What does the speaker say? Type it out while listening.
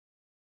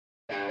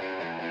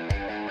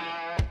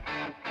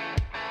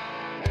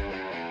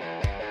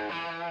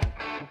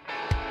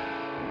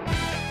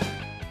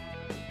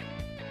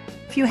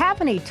If you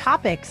have any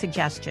topic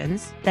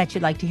suggestions that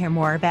you'd like to hear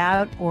more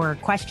about or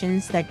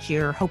questions that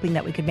you're hoping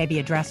that we could maybe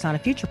address on a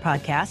future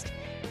podcast,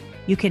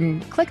 you can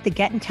click the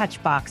Get in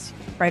Touch box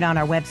right on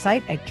our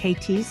website at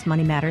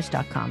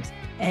ktsmoneymatters.com.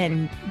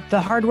 And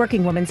The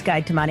Hardworking Woman's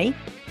Guide to Money,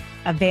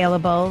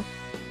 available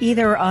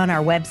either on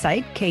our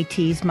website,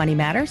 KT's Money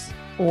Matters,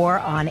 or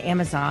on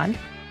Amazon,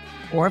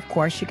 or of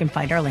course, you can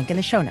find our link in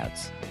the show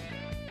notes.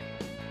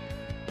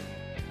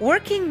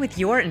 Working with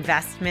your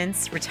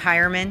investments,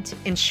 retirement,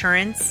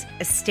 insurance,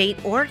 estate,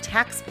 or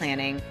tax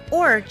planning,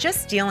 or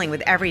just dealing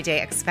with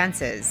everyday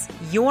expenses,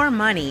 your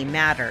money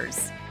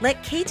matters.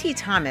 Let KT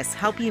Thomas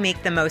help you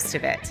make the most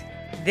of it.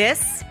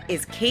 This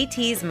is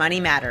KT's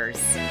Money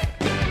Matters.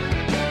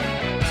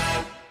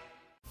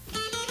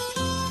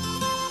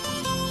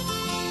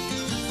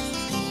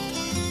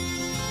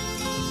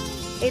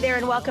 Hey there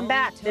and welcome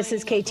back. This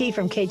is KT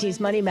from KT's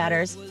Money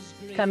Matters,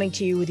 coming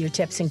to you with your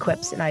tips and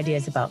quips and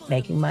ideas about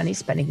making money,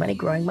 spending money,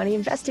 growing money,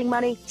 investing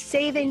money,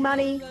 saving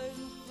money.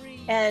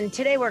 And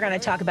today we're going to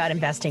talk about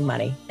investing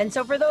money. And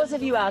so for those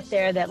of you out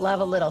there that love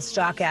a little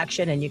stock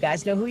action, and you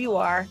guys know who you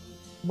are,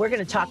 we're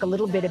going to talk a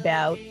little bit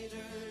about,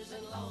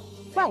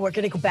 well, we're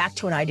going to go back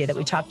to an idea that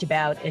we talked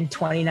about in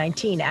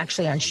 2019,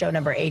 actually on show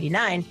number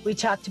 89. We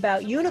talked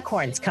about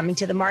unicorns coming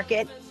to the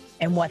market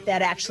and what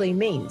that actually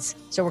means.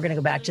 So we're going to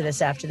go back to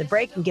this after the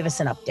break and give us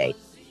an update.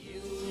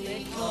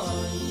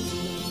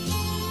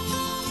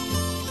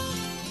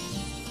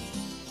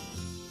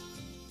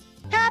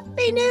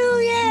 Happy New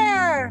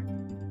Year!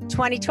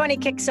 2020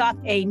 kicks off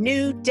a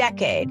new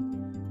decade.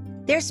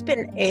 There's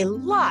been a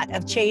lot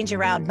of change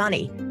around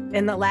money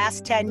in the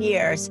last 10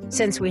 years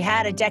since we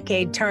had a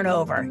decade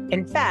turnover.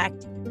 In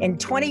fact, in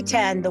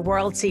 2010, the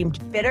world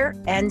seemed bitter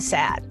and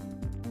sad.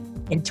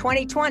 In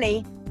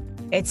 2020,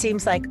 it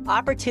seems like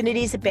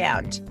opportunities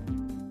abound.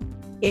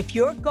 If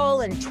your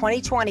goal in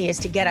 2020 is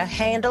to get a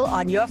handle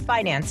on your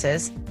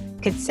finances,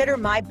 consider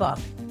my book,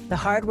 The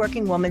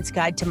Hardworking Woman's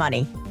Guide to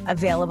Money,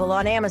 available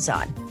on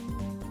Amazon.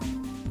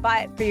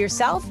 Buy it for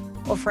yourself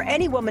or for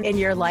any woman in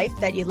your life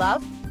that you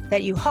love,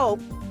 that you hope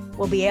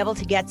will be able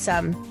to get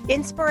some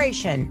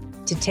inspiration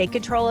to take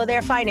control of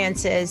their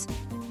finances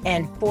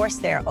and force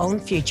their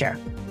own future.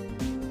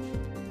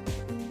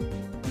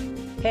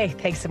 Hey,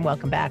 thanks and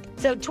welcome back.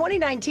 So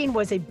 2019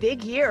 was a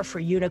big year for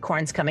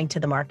unicorns coming to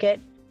the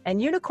market.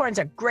 And unicorns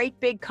are great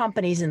big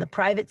companies in the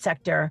private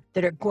sector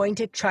that are going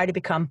to try to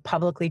become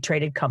publicly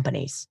traded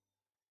companies.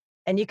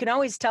 And you can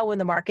always tell when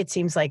the market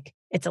seems like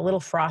it's a little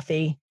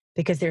frothy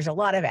because there's a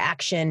lot of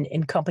action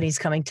in companies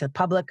coming to the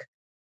public.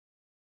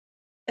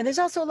 And there's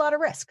also a lot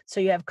of risk. So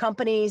you have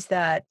companies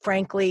that,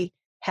 frankly,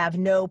 have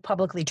no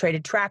publicly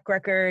traded track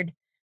record,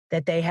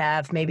 that they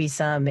have maybe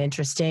some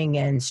interesting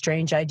and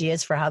strange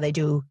ideas for how they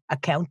do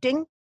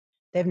accounting.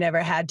 They've never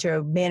had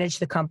to manage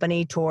the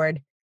company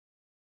toward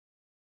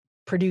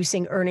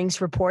producing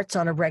earnings reports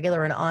on a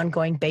regular and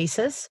ongoing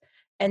basis.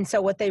 And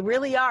so what they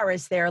really are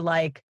is they're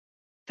like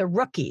the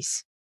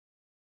rookies.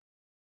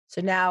 So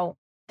now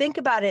think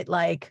about it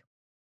like,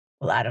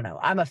 well, I don't know.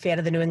 I'm a fan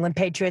of the New England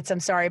Patriots. I'm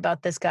sorry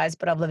about this, guys,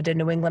 but I've lived in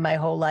New England my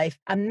whole life.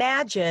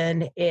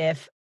 Imagine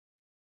if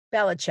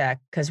Belichick,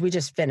 because we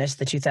just finished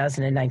the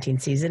 2019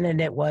 season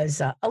and it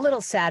was a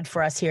little sad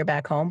for us here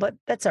back home, but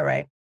that's all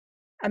right.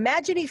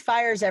 Imagine he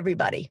fires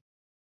everybody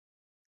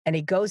and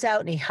he goes out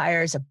and he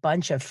hires a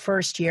bunch of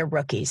first-year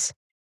rookies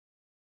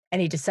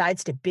and he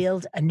decides to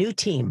build a new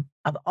team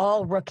of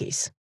all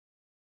rookies.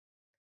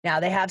 Now,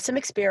 they have some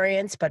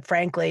experience, but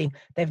frankly,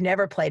 they've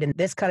never played in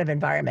this kind of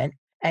environment.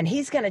 And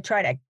he's going to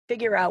try to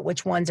figure out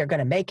which ones are going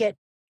to make it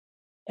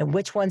and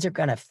which ones are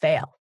going to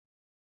fail.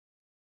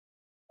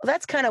 Well,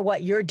 that's kind of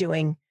what you're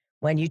doing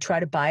when you try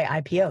to buy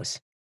IPOs.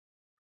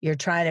 You're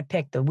trying to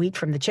pick the wheat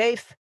from the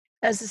chaff,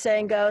 as the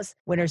saying goes,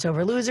 winners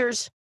over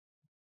losers,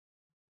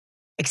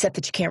 except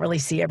that you can't really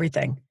see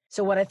everything.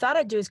 So what I thought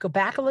I'd do is go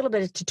back a little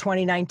bit to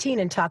 2019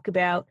 and talk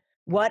about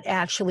what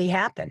actually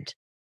happened.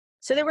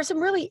 So there were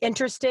some really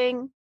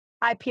interesting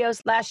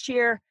IPOs last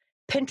year: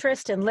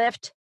 Pinterest and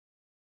Lyft,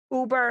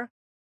 Uber,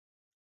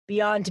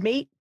 Beyond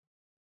Meat,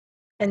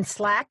 and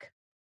Slack.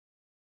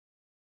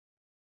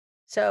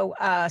 So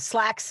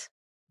Slack's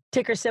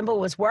ticker symbol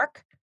was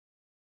work.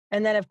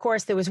 And then, of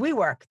course, there was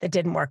WeWork that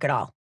didn't work at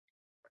all.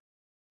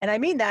 And I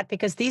mean that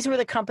because these were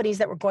the companies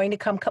that were going to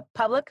come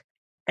public.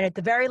 And at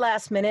the very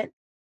last minute,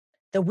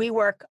 the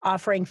WeWork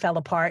offering fell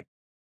apart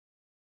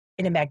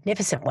in a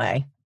magnificent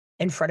way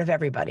in front of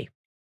everybody.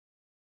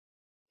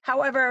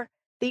 However,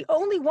 the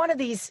only one of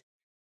these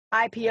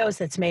IPOs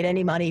that's made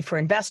any money for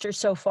investors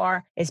so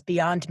far is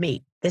Beyond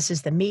Meat. This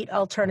is the meat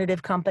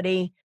alternative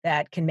company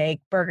that can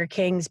make Burger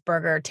King's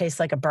burger taste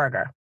like a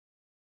burger.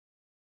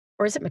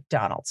 Or is it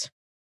McDonald's?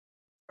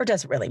 Or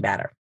does it really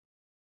matter?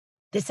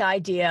 This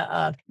idea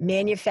of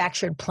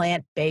manufactured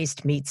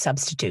plant-based meat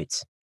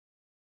substitutes.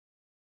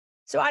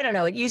 So I don't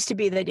know, it used to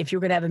be that if you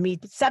were going to have a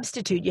meat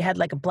substitute, you had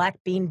like a black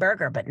bean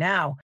burger, but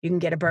now you can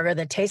get a burger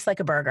that tastes like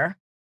a burger,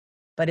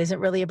 but isn't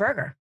really a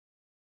burger.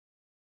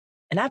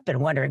 And I've been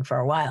wondering for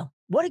a while,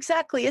 what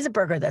exactly is a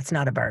burger that's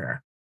not a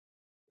burger?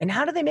 And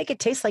how do they make it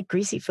taste like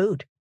greasy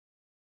food?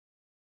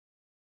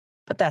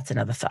 But that's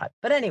another thought.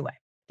 But anyway,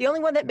 the only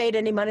one that made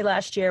any money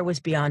last year was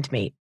Beyond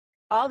Meat.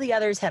 All the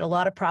others had a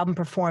lot of problem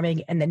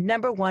performing. And the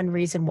number one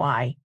reason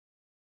why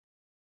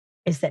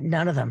is that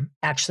none of them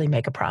actually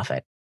make a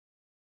profit.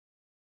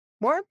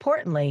 More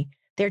importantly,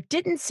 there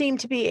didn't seem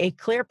to be a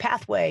clear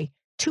pathway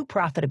to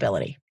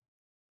profitability.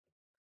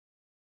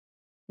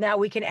 Now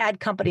we can add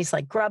companies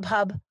like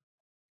Grubhub.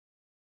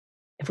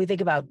 If we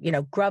think about,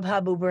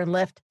 Grubhub, Uber, and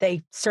Lyft,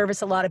 they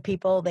service a lot of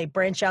people. They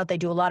branch out. They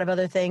do a lot of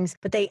other things,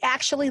 but they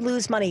actually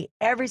lose money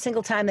every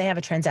single time they have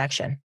a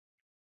transaction.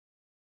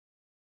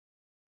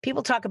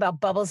 People talk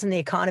about bubbles in the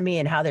economy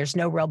and how there's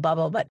no real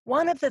bubble. But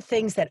one of the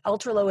things that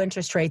ultra low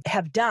interest rates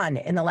have done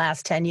in the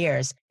last 10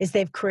 years is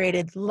they've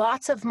created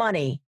lots of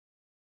money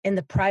in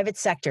the private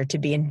sector to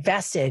be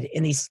invested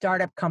in these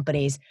startup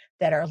companies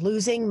that are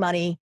losing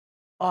money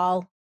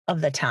all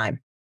of the time,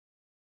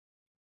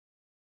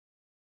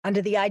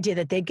 under the idea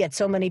that they'd get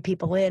so many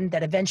people in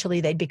that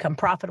eventually they'd become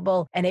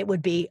profitable and it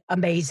would be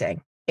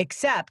amazing,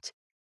 except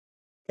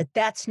that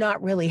that's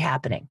not really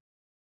happening.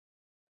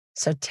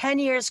 So 10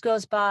 years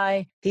goes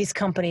by, these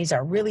companies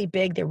are really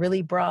big, they're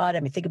really broad.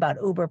 I mean, think about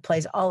Uber,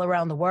 plays all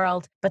around the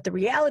world. But the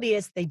reality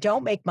is they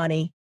don't make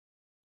money.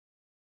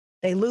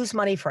 They lose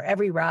money for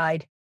every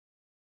ride.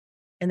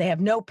 And they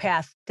have no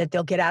path that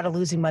they'll get out of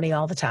losing money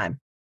all the time.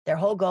 Their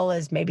whole goal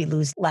is maybe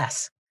lose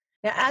less.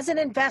 Now, as an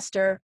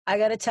investor, I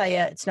got to tell you,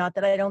 it's not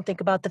that I don't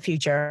think about the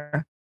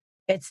future.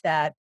 It's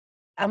that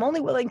I'm only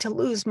willing to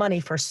lose money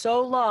for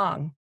so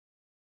long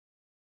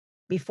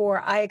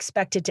before I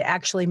expect it to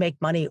actually make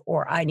money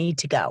or I need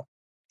to go.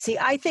 See,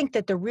 I think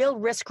that the real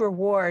risk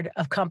reward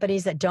of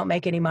companies that don't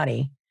make any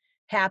money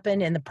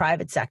happen in the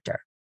private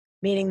sector,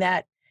 meaning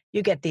that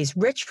you get these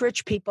rich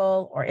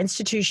people or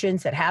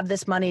institutions that have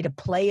this money to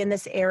play in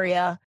this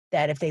area,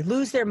 that if they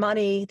lose their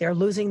money, they're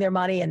losing their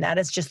money, and that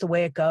is just the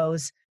way it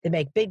goes. They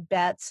make big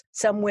bets,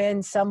 some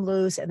win, some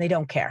lose, and they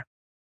don't care.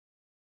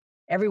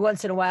 Every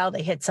once in a while,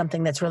 they hit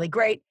something that's really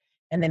great,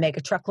 and they make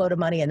a truckload of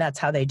money, and that's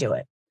how they do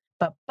it.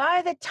 But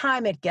by the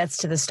time it gets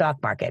to the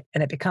stock market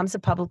and it becomes a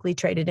publicly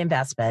traded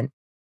investment,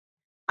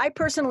 I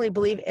personally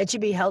believe it should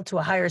be held to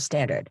a higher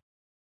standard.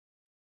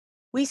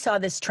 We saw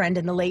this trend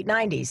in the late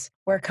 90s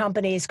where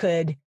companies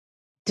could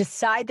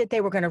decide that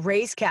they were going to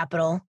raise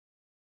capital.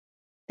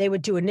 They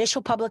would do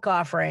initial public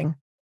offering.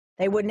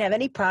 They wouldn't have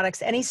any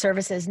products, any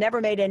services,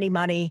 never made any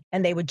money,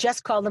 and they would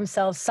just call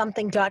themselves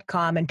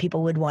something.com and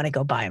people would want to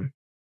go buy them.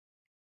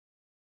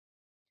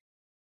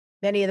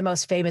 Many of the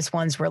most famous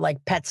ones were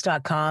like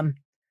pets.com,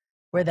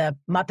 where the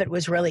Muppet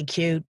was really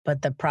cute,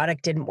 but the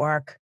product didn't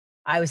work.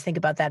 I always think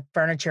about that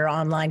furniture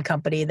online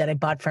company that I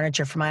bought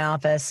furniture for my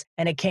office,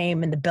 and it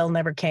came and the bill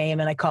never came,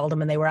 and I called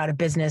them and they were out of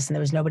business and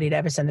there was nobody to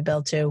ever send the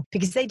bill to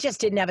because they just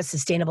didn't have a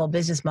sustainable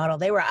business model.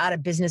 They were out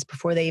of business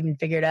before they even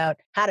figured out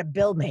how to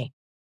bill me.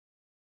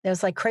 It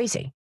was like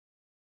crazy.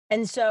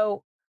 And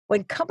so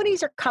when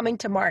companies are coming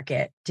to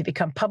market to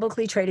become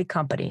publicly traded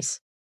companies,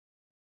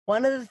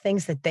 one of the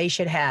things that they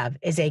should have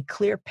is a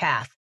clear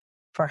path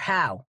for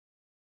how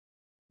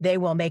they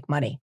will make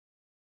money,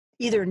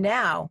 either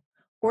now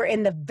or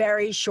in the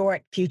very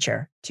short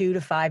future, 2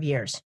 to 5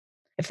 years.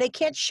 If they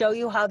can't show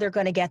you how they're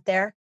going to get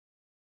there,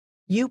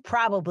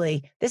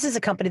 this is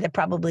a company that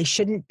probably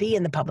shouldn't be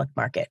in the public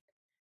market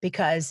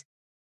because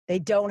they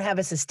don't have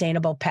a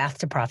sustainable path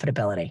to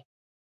profitability.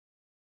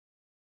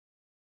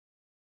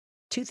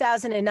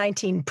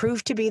 2019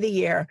 proved to be the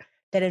year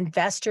that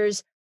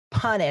investors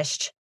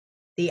punished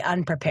the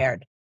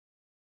unprepared.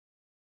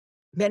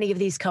 Many of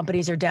these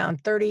companies are down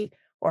 30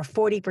 or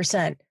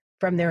 40%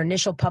 from their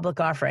initial public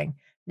offering,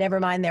 never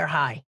mind their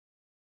high.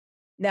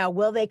 Now,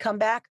 will they come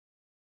back?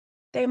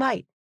 They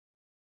might.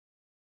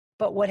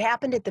 But what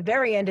happened at the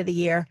very end of the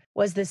year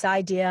was this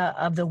idea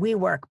of the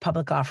WeWork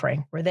public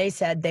offering, where they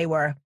said they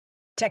were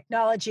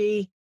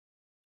technology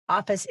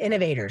office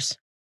innovators.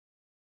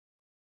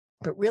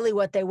 But really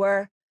what they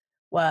were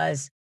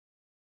was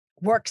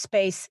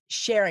workspace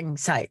sharing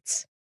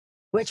sites,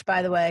 which,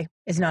 by the way,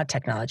 is not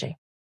technology.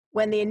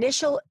 When the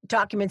initial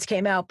documents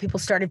came out, people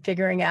started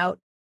figuring out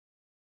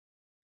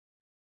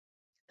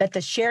that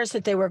the shares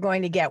that they were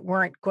going to get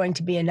weren't going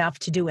to be enough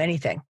to do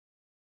anything,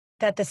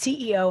 that the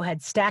CEO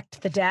had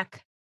stacked the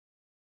deck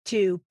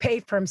to pay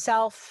for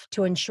himself,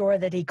 to ensure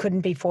that he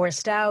couldn't be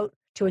forced out,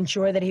 to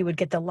ensure that he would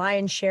get the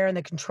lion's share and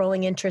the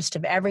controlling interest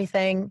of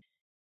everything,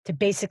 to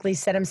basically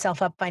set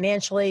himself up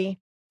financially,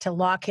 to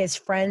lock his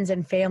friends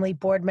and family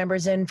board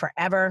members in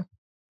forever.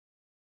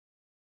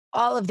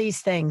 All of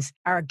these things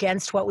are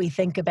against what we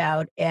think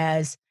about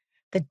as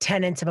the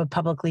tenets of a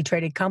publicly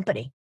traded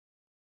company.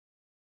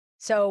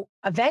 So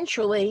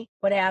eventually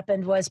what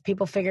happened was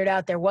people figured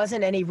out there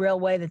wasn't any real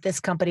way that this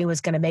company was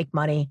going to make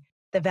money.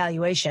 The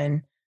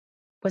valuation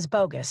was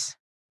bogus.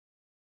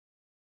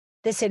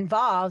 This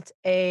involved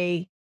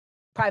a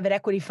private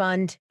equity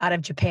fund out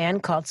of Japan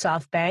called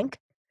SoftBank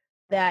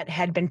that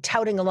had been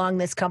touting along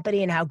this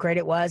company and how great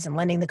it was and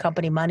lending the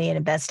company money and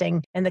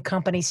investing in the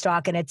company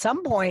stock. And at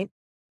some point,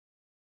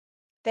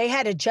 they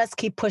had to just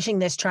keep pushing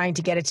this, trying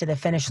to get it to the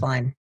finish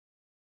line,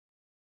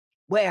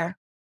 where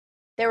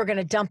they were going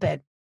to dump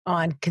it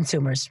on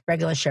consumers,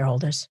 regular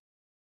shareholders.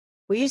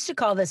 We used to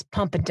call this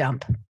pump and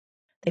dump.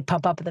 They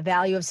pump up the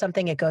value of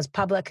something, it goes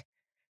public,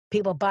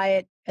 people buy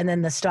it, and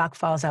then the stock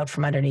falls out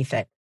from underneath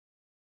it.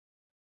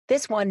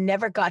 This one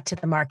never got to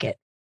the market.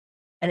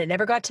 And it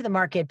never got to the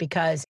market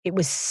because it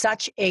was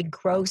such a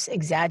gross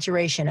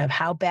exaggeration of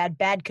how bad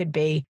could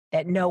be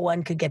that no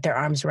one could get their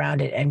arms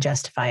around it and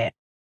justify it.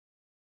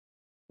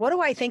 What do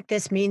I think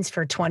this means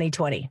for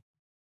 2020?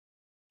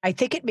 I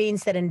think it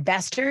means that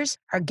investors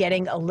are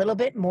getting a little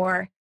bit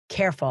more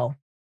careful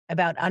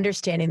about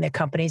understanding that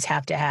companies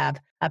have to have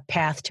a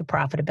path to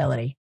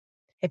profitability.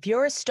 If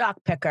you're a stock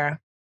picker,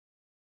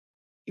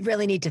 you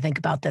really need to think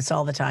about this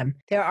all the time.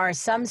 There are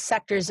some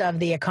sectors of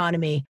the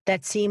economy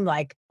that seem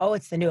like, oh,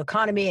 it's the new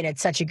economy and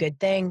it's such a good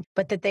thing,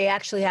 but that they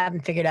actually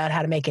haven't figured out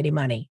how to make any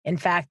money. In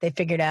fact, they're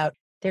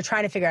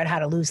trying to figure out how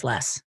to lose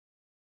less.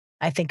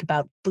 I think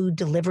about food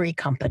delivery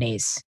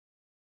companies.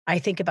 I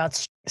think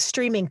about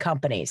streaming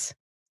companies.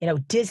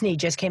 Disney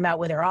just came out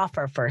with their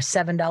offer for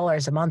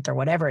 $7 a month or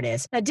whatever it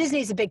is. Now,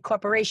 Disney's a big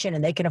corporation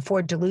and they can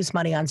afford to lose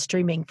money on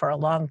streaming for a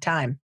long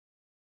time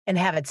and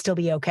have it still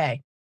be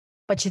okay.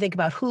 But you think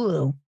about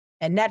Hulu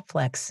and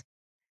Netflix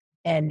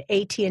and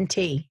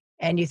AT&T,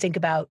 and you think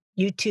about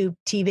YouTube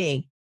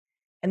TV.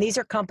 And these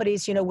are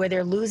companies, where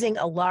they're losing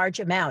a large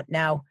amount.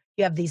 Now,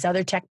 you have these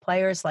other tech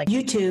players like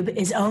YouTube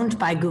is owned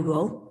by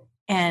Google,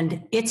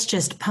 and it's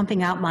just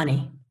pumping out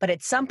money. But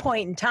at some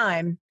point in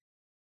time,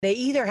 they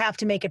either have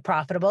to make it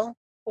profitable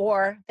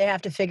or they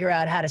have to figure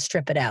out how to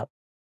strip it out.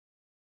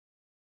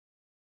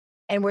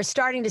 And we're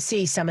starting to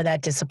see some of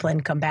that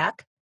discipline come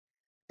back.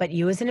 But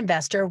you as an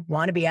investor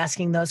want to be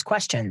asking those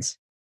questions.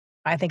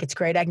 I think it's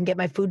great. I can get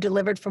my food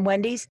delivered from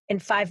Wendy's in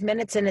 5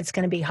 minutes and it's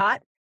going to be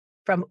hot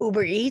from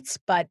Uber Eats.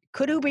 But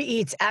could Uber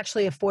Eats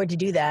actually afford to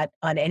do that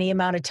on any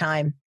amount of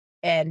time?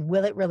 And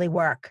will it really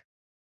work?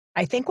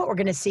 I think what we're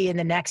going to see in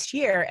the next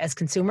year as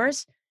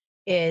consumers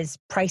is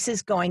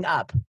prices going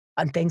up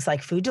on things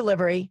like food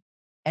delivery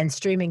and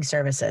streaming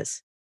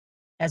services,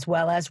 as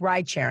well as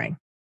ride sharing.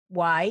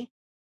 Why?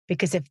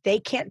 Because if they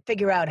can't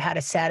figure out how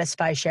to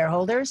satisfy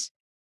shareholders,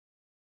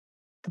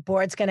 the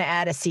board's going to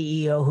add a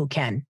CEO who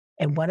can.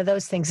 And one of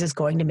those things is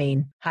going to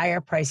mean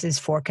higher prices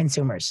for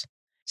consumers.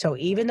 So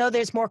even though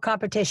there's more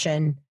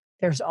competition,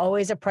 there's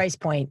always a price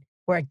point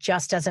where it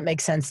just doesn't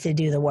make sense to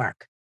do the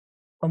work.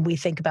 When we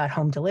think about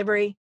home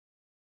delivery,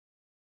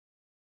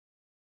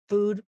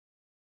 food,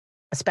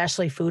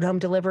 especially food home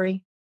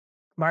delivery,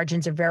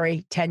 margins are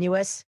very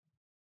tenuous.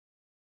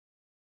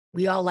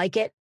 We all like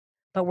it,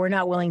 but we're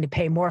not willing to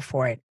pay more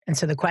for it. And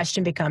so the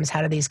question becomes,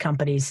 how do these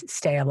companies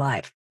stay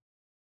alive?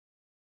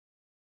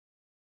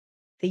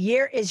 The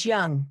year is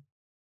young,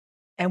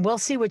 and we'll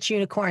see which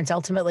unicorns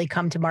ultimately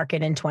come to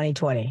market in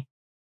 2020.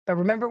 But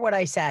remember what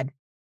I said,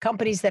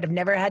 companies that have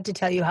never had to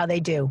tell you how they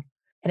do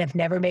and have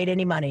never made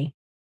any money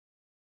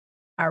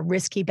are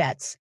risky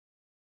bets.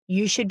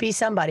 You should be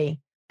somebody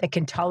that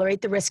can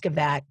tolerate the risk of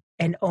that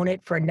and own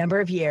it for a number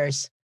of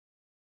years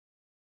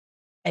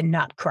and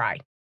not cry.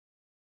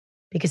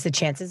 Because the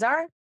chances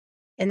are,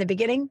 in the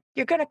beginning,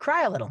 you're going to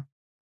cry a little.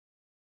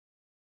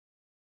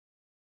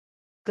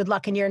 Good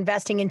luck in your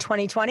investing in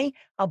 2020.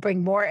 I'll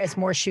bring more as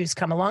more shoes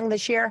come along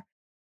this year.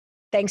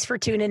 Thanks for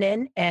tuning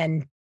in,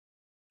 and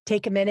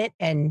take a minute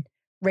and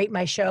rate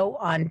my show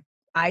on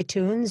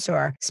iTunes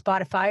or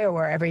Spotify or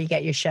wherever you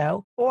get your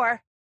show.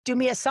 Or do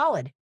me a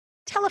solid.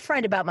 Tell a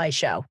friend about my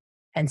show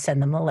and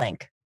send them the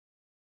link.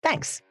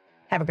 Thanks.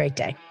 Have a great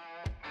day.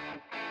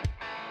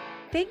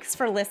 Thanks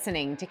for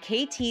listening to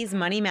KT's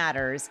Money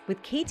Matters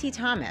with KT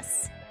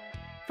Thomas.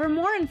 For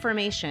more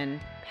information,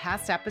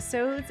 past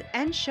episodes,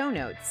 and show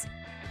notes,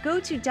 go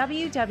to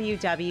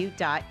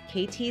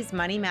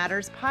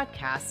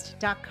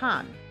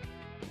www.ktsmoneymatterspodcast.com.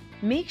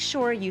 Make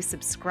sure you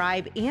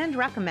subscribe and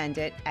recommend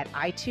it at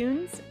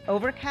iTunes,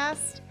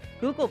 Overcast,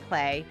 Google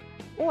Play,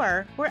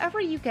 or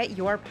wherever you get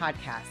your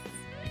podcasts.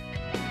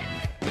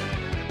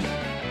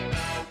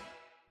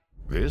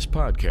 This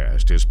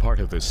podcast is part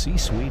of the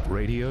C-Suite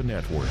Radio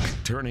Network,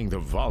 turning the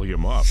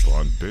volume up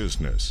on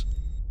business.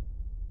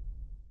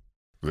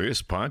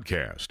 This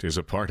podcast is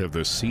a part of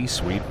the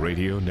C-Suite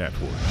Radio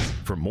Network.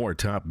 For more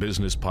top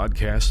business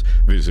podcasts,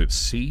 visit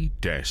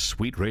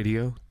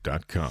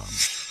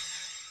c-suiteradio.com.